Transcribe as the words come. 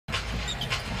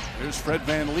Here's Fred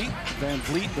VanVleet.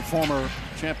 VanVleet, the former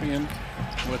champion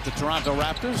with the Toronto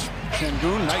Raptors.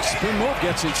 Sengun, nice spin move,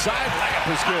 gets inside.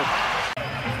 Layup is good.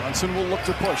 Brunson will look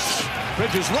to push.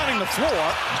 Bridges running the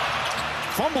floor.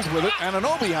 Fumbled with it.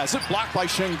 Anunoby has it. Blocked by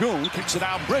Sengun. Kicks it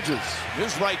out. Bridges.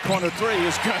 His right corner three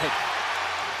is good.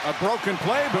 A broken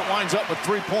play, but winds up with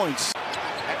 3 points.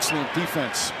 Excellent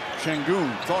defense.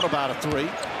 Sengun thought about a three.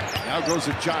 Now goes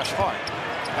to Josh Hart.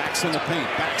 Backs in the paint.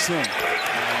 Backs in.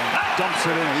 And dumps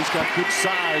it in. He's got good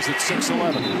size at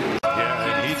 6'11".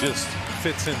 Yeah, and he just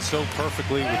fits in so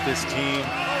perfectly with this team.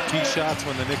 Key shots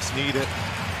when the Knicks need it.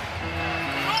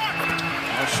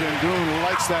 Now Sengun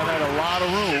likes that, had a lot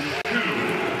of room.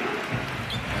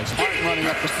 As Hart running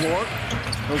up the floor.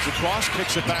 Goes across,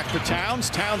 kicks it back to Towns.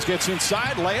 Towns gets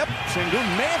inside, layup. Sengun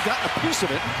may have gotten a piece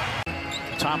of it.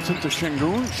 Thompson to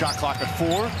Sengun, shot clock at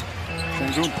 4.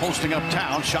 Sengun posting up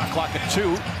Towns, shot clock at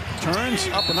 2. Turns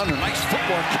up and under, nice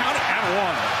footwork, count it, and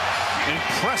 1.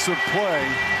 Impressive play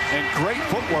and great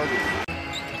footwork.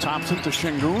 Thompson to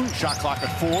Sengun, shot clock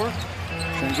at 4.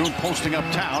 Sengun posting up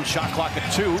Towns, shot clock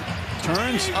at 2.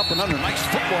 Turns up and under, nice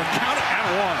footwork, count it,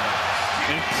 and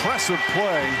 1. Impressive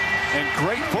play and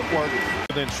great footwork.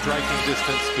 Within striking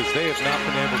distance, because they have not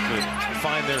been able to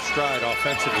find their stride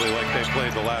offensively like they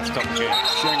played the last couple games.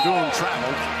 Sengun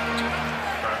traveled,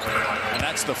 and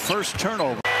that's the first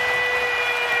turnover.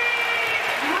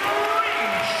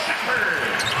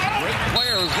 Great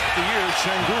players of the year.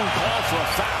 Sengun called for a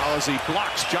foul as he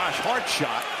blocks Josh Hart's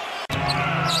shot.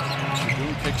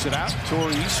 Sengun kicks it out.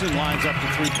 Torrey Eason lines up the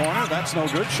three-pointer. That's no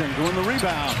good. Sengun the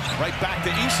rebound. Right back to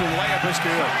Eason. Layup is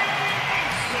good.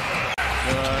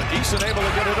 Eason able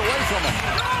to get it away from him.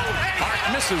 Hart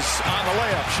misses on the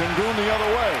layup. Sengun the other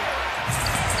way.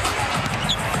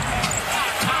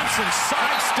 Thompson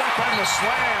sidestep on the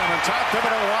slam, and Todd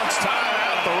Thibodeau wants time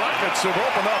out. The Rockets have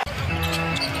opened up.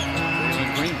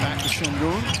 Jalen Green back to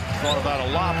Sengun. Thought about a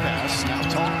lob pass. Now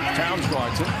Towns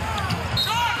guards it.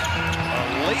 A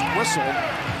late whistle.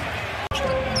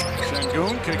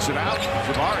 Sengun kicks it out.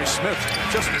 Jabari Smith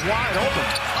just wide open.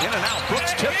 In and out.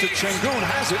 Brooks tipped it. Sengun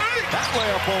has it. That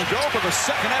layup won't go, but the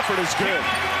second effort is good.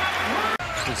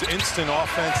 His instant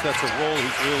offense, that's a role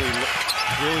he's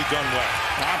really done well.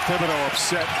 Todd Thibodeau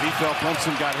upset. He felt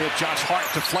Brunson got hit. Josh Hart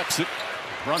deflects it.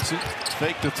 Brunson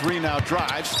fake the three, now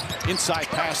drives.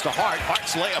 Inside pass to Hart.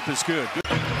 Hart's layup is good.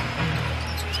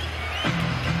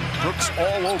 Brooks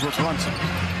all over Brunson.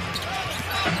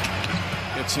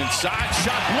 It's inside,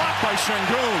 shot blocked by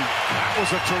Sengun. That was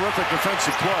a terrific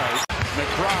defensive play.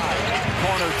 McBride,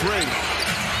 corner three.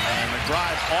 And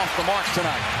McBride off the mark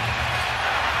tonight.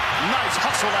 Nice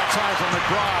hustle that time from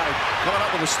McBride. Going up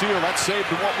with a steal. That saved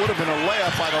what would have been a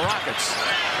layup by the Rockets.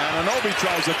 And Anunoby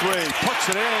tries a three,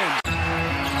 puts it in.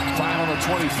 5 on the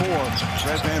 24.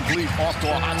 Fred VanVleet off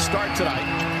to a hot start tonight.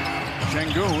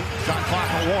 Sengun, shot clock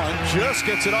at 1. Just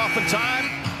gets it off in time.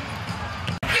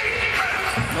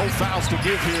 No fouls to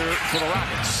give here for the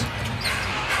Rockets.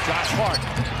 Josh Hart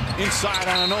inside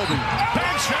on Anunoby.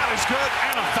 Bang shot is good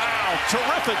and a foul.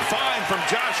 Terrific find from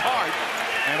Josh Hart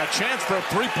and a chance for a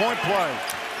three-point play.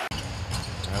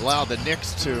 Allowed the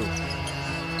Knicks to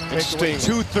take away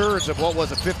 2/3 of what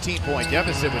was a 15-point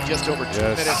deficit with just over 2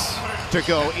 minutes to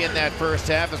go in that first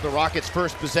half as the Rockets'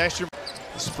 first possession.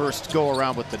 His first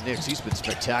go-around with the Knicks, he's been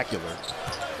spectacular.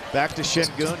 Back to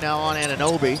Sengun, now on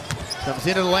Anunoby. Comes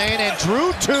into the lane and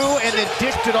drew two and then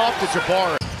dished it off to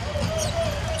Jabari.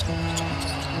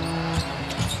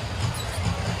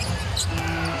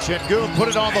 Sengun put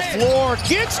it on the floor,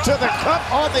 gets to the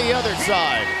cup on the other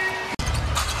side.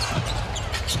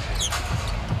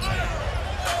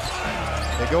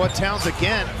 They go at Towns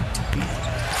again.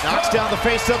 Knocks down the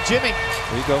face of Jimmy.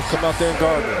 There you go, come out there and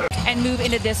guard him. And move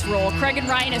into this role. Craig and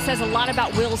Ryan, it says a lot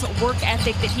about Will's work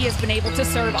ethic that he has been able to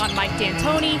serve on Mike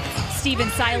D'Antoni, Steven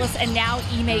Silas, and now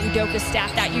Ime Udoka's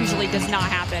staff. That usually does not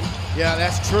happen. Yeah,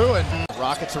 that's true, and the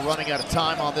Rockets are running out of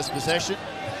time on this possession.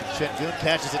 Sengun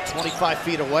catches it 25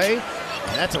 feet away,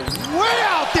 and that's a way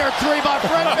out there three by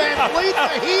Fred VanVleet.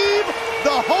 The heave,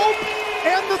 the hope,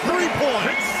 and the 3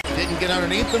 points. Didn't get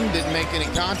underneath him, didn't make any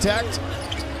contact.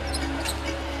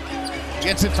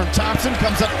 Gets it from Thompson,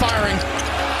 comes up firing.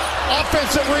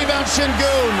 Offensive rebound,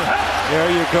 Sengun.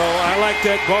 There you go. I like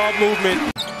that ball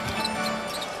movement.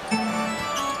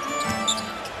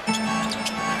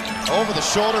 Over the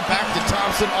shoulder, back to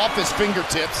Thompson, off his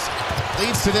fingertips.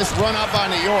 Leads to this run out by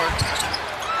New York.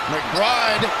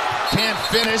 McBride can't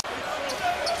finish.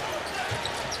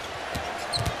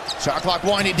 Shot clock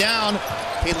winding down.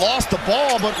 He lost the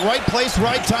ball, but right place,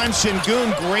 right time.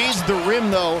 Sengun grazed the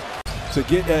rim, though. To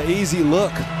get an easy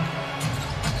look.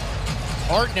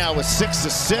 Hart now with 6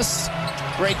 assists.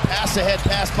 Great pass-ahead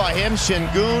pass by him.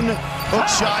 Sengun, hook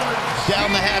shot,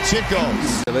 down the hatch it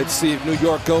goes. Let's see if New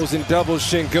York goes and doubles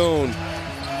Sengun.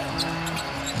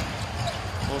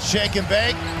 Will shake and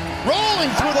bake.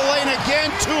 Rolling through the lane again.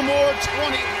 Two more,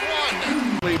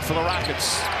 21. Lead for the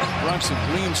Rockets. Brunson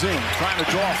leans in, trying to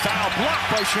draw a foul. Blocked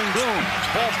by Sengun.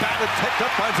 Ball batted, picked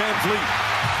up by Van Vliet.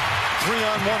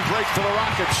 3-on-1 break for the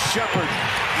Rockets. Shepard,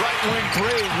 right wing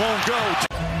three, won't go.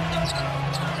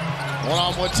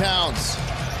 One-on-one Towns.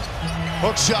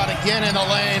 Hook shot again in the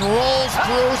lane. Rolls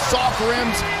through, soft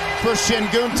rims for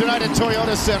Sengun tonight at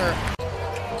Toyota Center.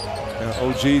 Now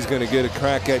OG's going to get a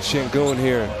crack at Sengun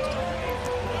here.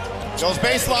 Goes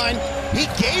baseline. He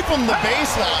gave him the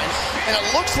baseline, and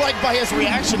it looks like by his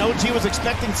reaction, OG was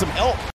expecting some help.